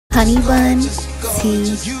Honey Bun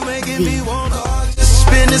TV.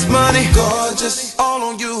 Spend this money, gorgeous, all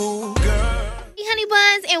on you, girl. Hey honey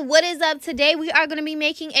buns, and what is up? Today we are going to be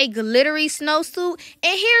making a glittery snowsuit,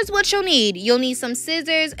 and here's what you'll need. You'll need some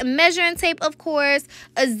scissors, measuring tape of course,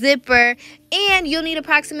 a zipper, and you'll need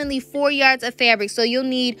approximately 4 yards of fabric. So you'll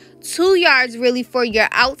need 2 yards really for your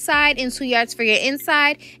outside and 2 yards for your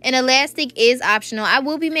inside, and elastic is optional. I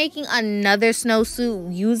will be making another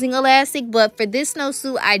snowsuit using elastic, but for this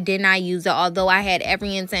snowsuit I did not use it, although I had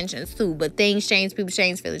every intention to, but things change, people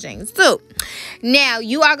change, feelings change too. Now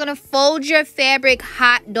you are going to fold your fabric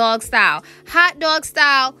hot dog style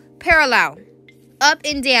parallel up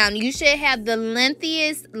and down. You should have the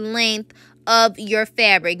lengthiest length of your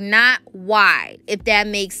fabric, not wide, if that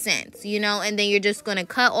makes sense, you know, and then you're just going to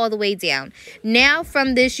cut all the way down. Now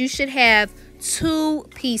from this you should have 2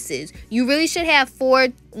 pieces. You really should have 4,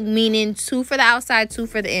 meaning 2 for the outside, 2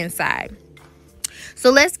 for the inside. So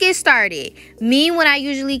let's get started. Me, when I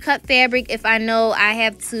usually cut fabric, if I know I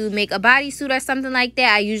have to make a bodysuit or something like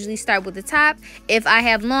that, I usually start with the top. If I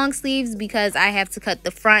have long sleeves, because I have to cut the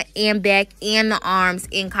front and back and the arms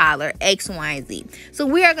and collar, X, Y, and Z. So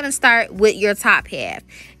we are going to start with your top half.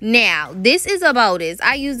 Now, this is a bodice.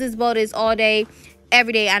 I use this bodice all day,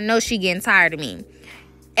 every day. I know she getting tired of me.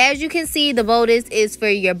 As you can see, the bodice is for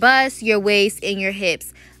your bust, your waist, and your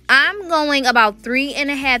hips. I'm going about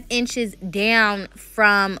 3.5 inches down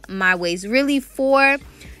from my waist, really 4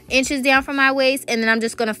 inches down from my waist, and then I'm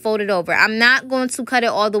just going to fold it over. I'm not going to cut it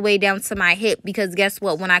all the way down to my hip, because guess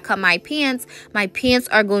what? When I cut my pants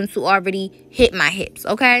are going to already hit my hips,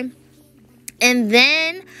 okay? And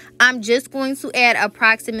then I'm just going to add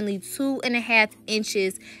approximately 2.5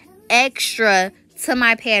 inches extra to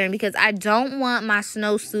my pattern, because I don't want my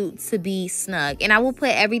snowsuit to be snug. And I will put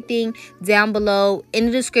everything down below in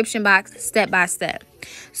the description box step by step.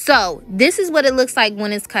 So this is what it looks like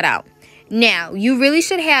when it's cut out. Now you really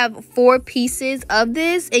should have 4 pieces of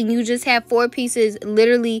this, and you just have 4 pieces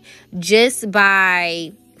literally just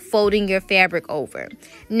by folding your fabric over.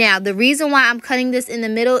 Now the reason why I'm cutting this in the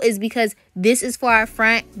middle is because this is for our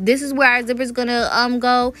front, this is where our zipper is gonna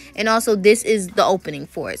go, and also this is the opening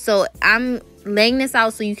for it. So I'm laying this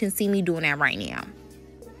out so you can see me doing that right now.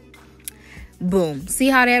 Boom. See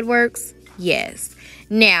how that works? Yes.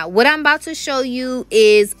 Now what I'm about to show you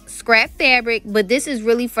is scrap fabric, but this is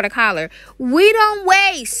really for the collar. We don't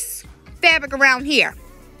waste fabric around here.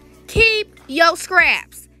 Keep your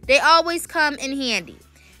scraps, they always come in handy.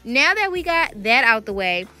 Now that we got that out the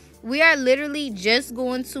way, we are literally just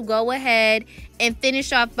going to go ahead and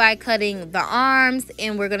finish off by cutting the arms,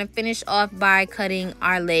 and we're going to finish off by cutting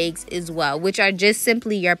our legs as well, which are just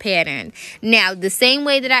simply your pattern. Now, the same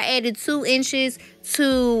way that I added 2 inches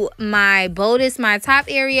to my bodice, my top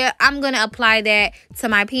area, I'm going to apply that to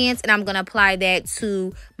my pants, and I'm going to apply that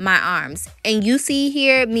to my arms. And you see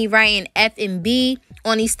here me writing F and B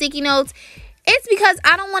on these sticky notes. It's because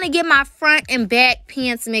I don't want to get my front and back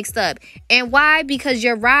pants mixed up. And why? Because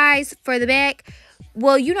your rise for the back,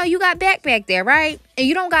 well, you know, you got back there, right? And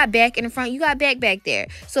you don't got back in the front, you got back there.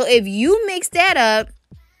 So if you mix that up,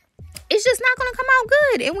 it's just not going to come out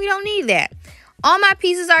good, and we don't need that. All my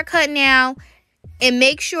pieces are cut now, and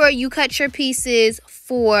make sure you cut your pieces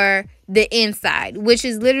for the inside, which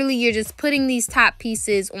is literally you're just putting these top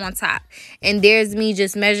pieces on top. And there's me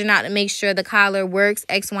just measuring out to make sure the collar works,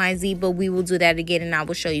 X, Y, and Z, but we will do that again, and I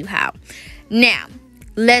will show you how. Now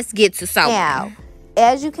let's get to sewing. Now,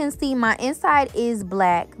 as you can see, my inside is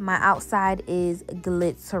black, my outside is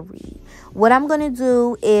glittery. What I'm going to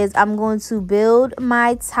do is I'm going to build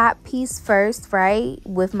my top piece first, right,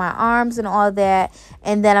 with my arms and all that,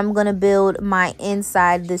 and then I'm going to build my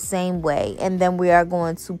inside the same way, and then we are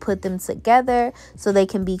going to put them together so they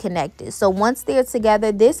can be connected. So once they're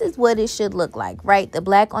together, this is what it should look like, right? The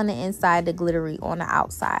black on the inside, the glittery on the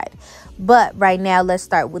outside. But right now, let's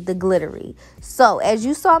start with the glittery. So as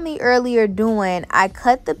you saw me earlier doing, I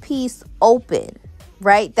cut the piece open,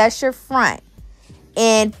 right? That's your front.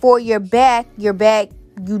 And for your back,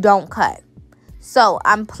 you don't cut. So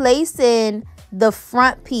I'm placing the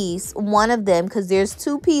front piece, one of them, because there's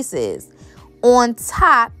 2 pieces, on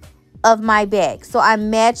top of my back. So I'm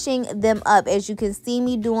matching them up. As you can see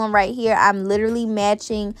me doing right here, I'm literally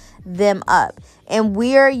matching them up. And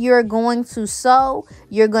where you're going to sew,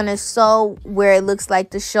 you're going to sew where it looks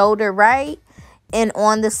like the shoulder, right? And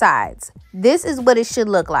on the sides. This is what it should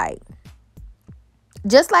look like.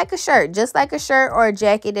 Just like a shirt or a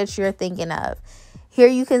jacket that you're thinking of. Here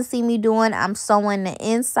you can see me doing, I'm sewing the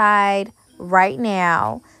inside right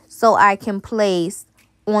now so I can place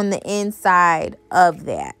on the inside of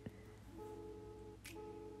that.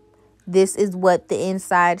 This is what the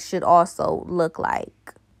inside should also look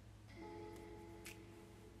like.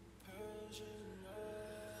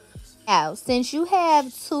 Now, since you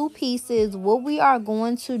have two pieces, what we are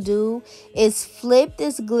going to do is flip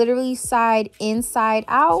this glittery side inside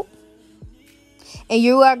out. And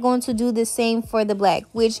you are going to do the same for the black,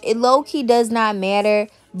 which it low-key does not matter,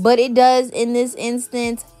 but it does in this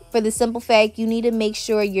instance for the simple fact you need to make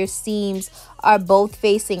sure your seams are both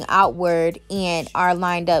facing outward and are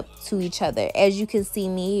lined up to each other, as you can see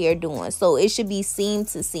me here doing. So it should be seam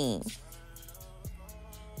to seam.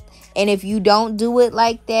 And if you don't do it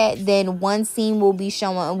like that, then one seam will be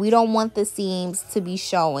showing, and we don't want the seams to be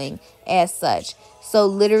showing as such. So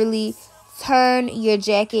literally turn your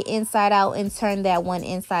jacket inside out and turn that one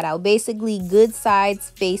inside out. Basically, good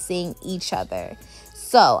sides facing each other.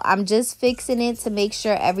 So I'm just fixing it to make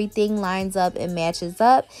sure everything lines up and matches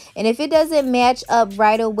up. And if it doesn't match up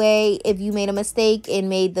right away, if you made a mistake and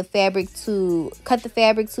made the fabric cut the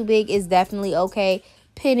fabric too big, it's definitely okay.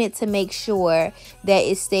 Pin it to make sure that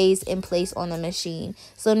it stays in place on the machine.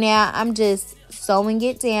 So now I'm just sewing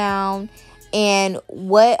it down. And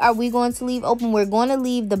what are we going to leave open? We're going to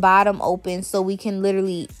leave the bottom open so we can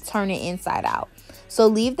literally turn it inside out. So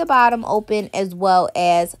leave the bottom open as well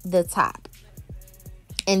as the top.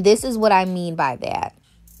 And this is what I mean by that.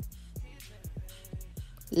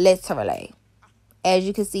 Literally. As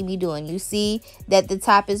you can see me doing. You see that the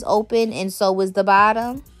top is open and so is the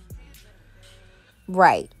bottom.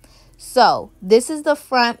 Right. So this is the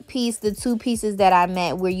front piece, the two pieces that I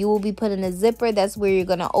meant, where you will be putting a zipper. That's where you're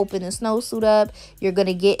going to open the snowsuit up. You're going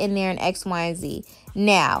to get in there in X, Y, and Z.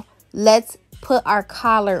 Now, let's put our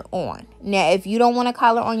collar on. Now, if you don't want a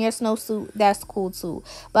collar on your snowsuit, that's cool too.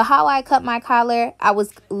 But how I cut my collar, I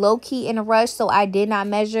was low-key in a rush, so I did not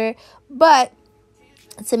measure. But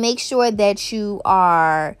to make sure that you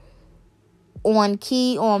are on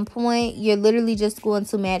key, on point, you're literally just going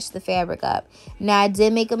to match the fabric up. Now, I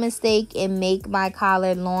did make a mistake and make my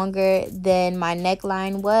collar longer than my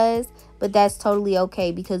neckline was, but that's totally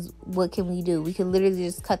okay because what can we do? We can literally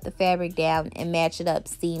just cut the fabric down and match it up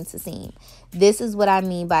seam to seam. This is what I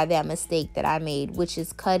mean by that mistake that I made, which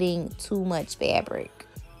is cutting too much fabric,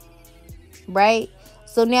 right?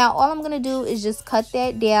 So now all I'm going to do is just cut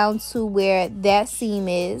that down to where that seam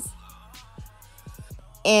is.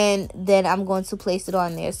 And then I'm going to place it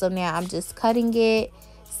on there. So now I'm just cutting it,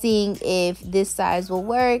 seeing if this size will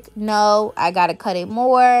work. No, I got to cut it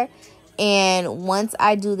more. And once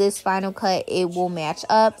I do this final cut, it will match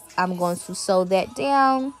up. I'm going to sew that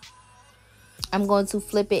down. I'm going to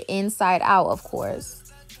flip it inside out, of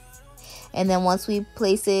course. And then once we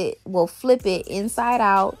place it, we'll flip it inside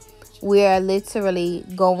out. We're literally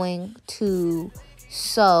going to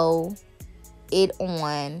sew it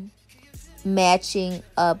on, matching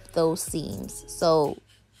up those seams. So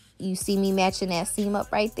you see me matching that seam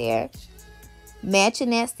up right there, matching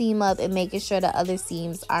that seam up and making sure the other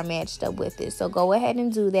seams are matched up with it. So go ahead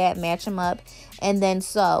and do that, match them up, and then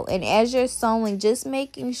sew. And as you're sewing, just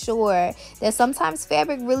making sure that sometimes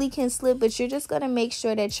fabric really can slip, but you're just going to make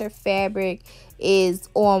sure that your fabric is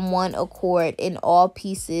on one accord and all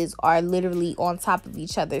pieces are literally on top of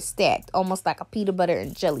each other, stacked, almost like a peanut butter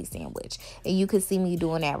and jelly sandwich. And you can see me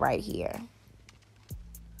doing that right here.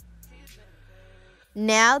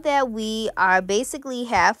 Now that we are basically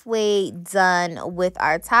halfway done with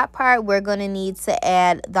our top part, we're going to need to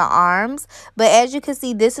add the arms. But as you can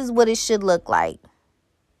see, this is what it should look like.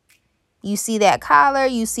 You see that collar,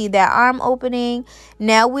 you see that arm opening.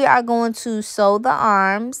 Now we are going to sew the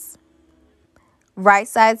arms. Right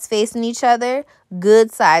sides facing each other,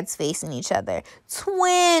 good sides facing each other,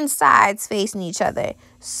 twin sides facing each other.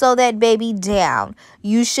 Sew that baby down.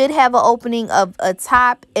 You should have an opening of a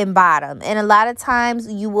top and bottom. And a lot of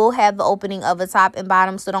times you will have the opening of a top and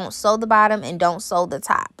bottom. So don't sew the bottom and don't sew the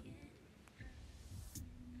top.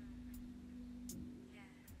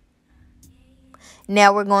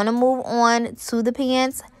 Now we're going to move on to the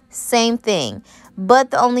pants. Same thing.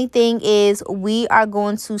 But the only thing is we are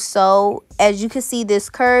going to sew, as you can see this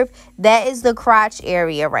curve, that is the crotch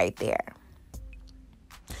area right there.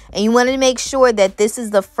 And you want to make sure that this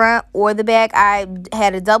is the front or the back. I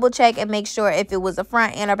had to double check and make sure if it was a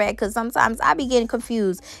front and a back, because sometimes I be getting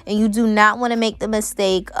confused. And you do not want to make the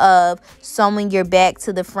mistake of sewing your back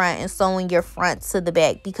to the front and sewing your front to the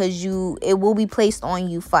back, because it will be placed on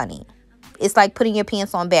you funny. It's like putting your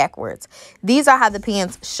pants on backwards. These are how the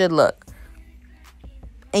pants should look.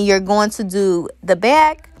 And you're going to do the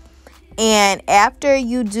back. And after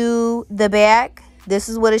you do the back, this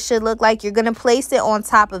is what it should look like. You're going to place it on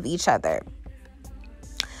top of each other.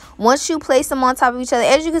 Once you place them on top of each other,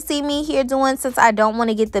 as you can see me here doing, since I don't want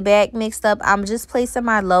to get the back mixed up, I'm just placing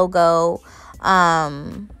my logo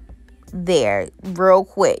there real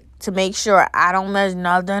quick to make sure I don't mess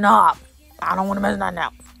nothing up. I don't want to mess nothing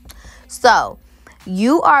up. So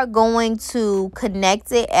you are going to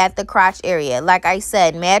connect it at the crotch area. Like I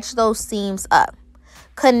said, match those seams up.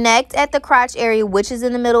 Connect at the crotch area, which is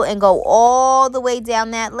in the middle, and go all the way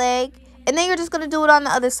down that leg. And then you're just going to do it on the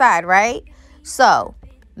other side, right? So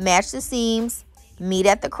match the seams, meet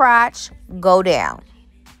at the crotch, go down.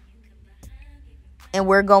 And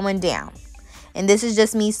we're going down. And this is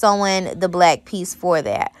just me sewing the black piece for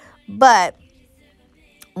that. But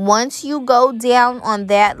once you go down on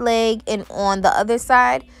that leg and on the other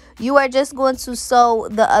side, you are just going to sew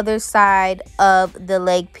the other side of the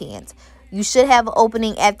leg pants. You should have an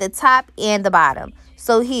opening at the top and the bottom.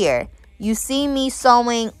 So here, you see me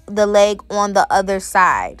sewing the leg on the other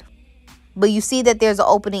side. But you see that there's an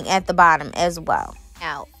opening at the bottom as well.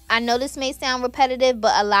 Now, I know this may sound repetitive,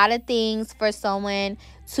 but a lot of things for sewing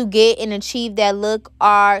to get and achieve that look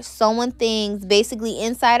are sewing things basically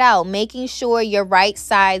inside out, making sure your right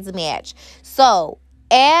sides match. So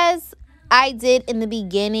as I did in the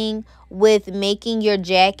beginning with making your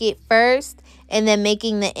jacket first and then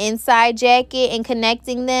making the inside jacket and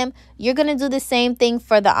connecting them, you're going to do the same thing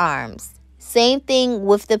for the arms. Same thing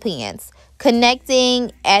with the pants.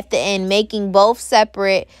 Connecting at the end, making both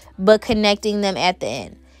separate but connecting them at the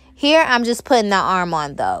end. Here, I'm just putting the arm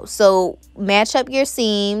on though. So match up your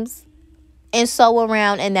seams and sew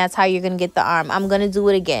around, and that's how you're going to get the arm. I'm going to do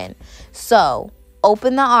it again. So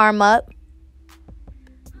open the arm up,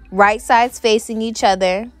 right sides facing each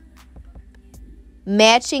other,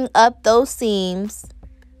 matching up those seams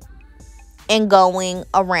and going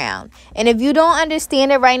around. And if you don't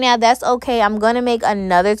understand it right now, that's okay. I'm going to make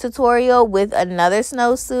another tutorial with another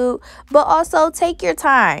snowsuit, but also take your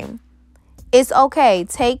time. It's okay.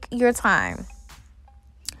 Take your time.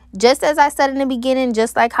 Just as I said in the beginning,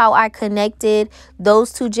 just like how I connected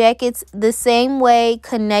those two jackets, the same way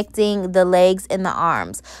connecting the legs and the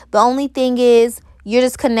arms. The only thing is you're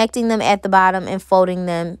just connecting them at the bottom and folding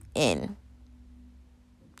them in.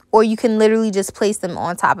 Or you can literally just place them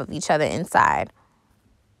on top of each other inside.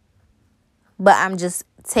 But I'm just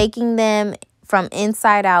taking them from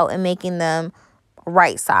inside out and making them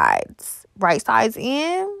right sides. Right sides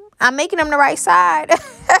in. I'm making them the right side.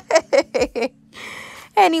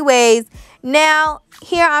 Anyways, now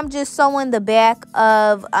here I'm just sewing the back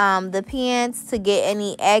of the pants to get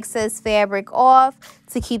any excess fabric off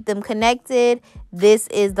to keep them connected. This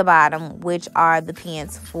is the bottom, which are the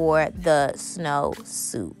pants for the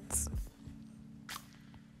snowsuits.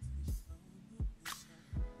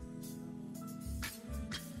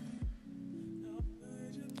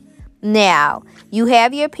 Now, you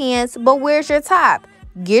have your pants, but where's your top?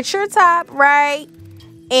 Get your top right.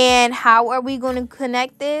 And how are we going to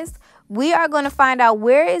connect this? We are going to find out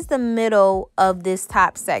where is the middle of this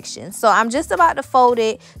top section. So I'm just about to fold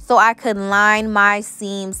it so I can line my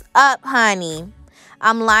seams up, honey.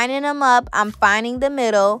 I'm lining them up. I'm finding the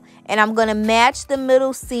middle. And I'm going to match the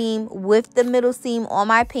middle seam with the middle seam on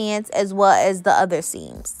my pants as well as the other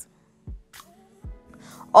seams.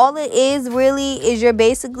 All it is really is you're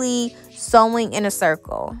basically sewing in a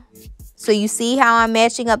circle. So you see how I'm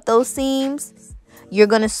matching up those seams? You're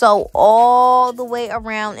going to sew all the way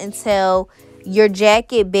around until your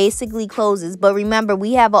jacket basically closes. But remember,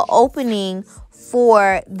 we have an opening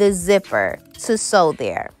for the zipper to sew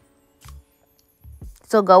there.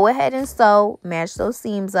 So go ahead and sew, match those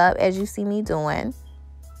seams up as you see me doing.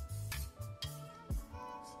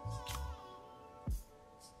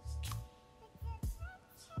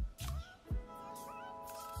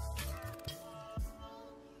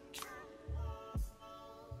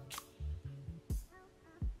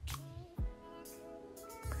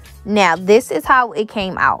 Now, this is how it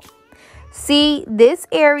came out. See, this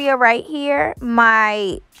area right here,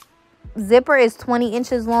 my zipper is 20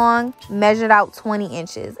 inches long, measured out 20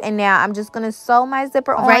 inches. And now I'm just going to sew my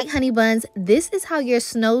zipper on. Right, honey buns, this is how your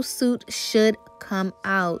snowsuit should come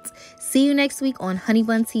out. See you next week on Honey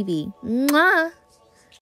Bun TV. Mwah!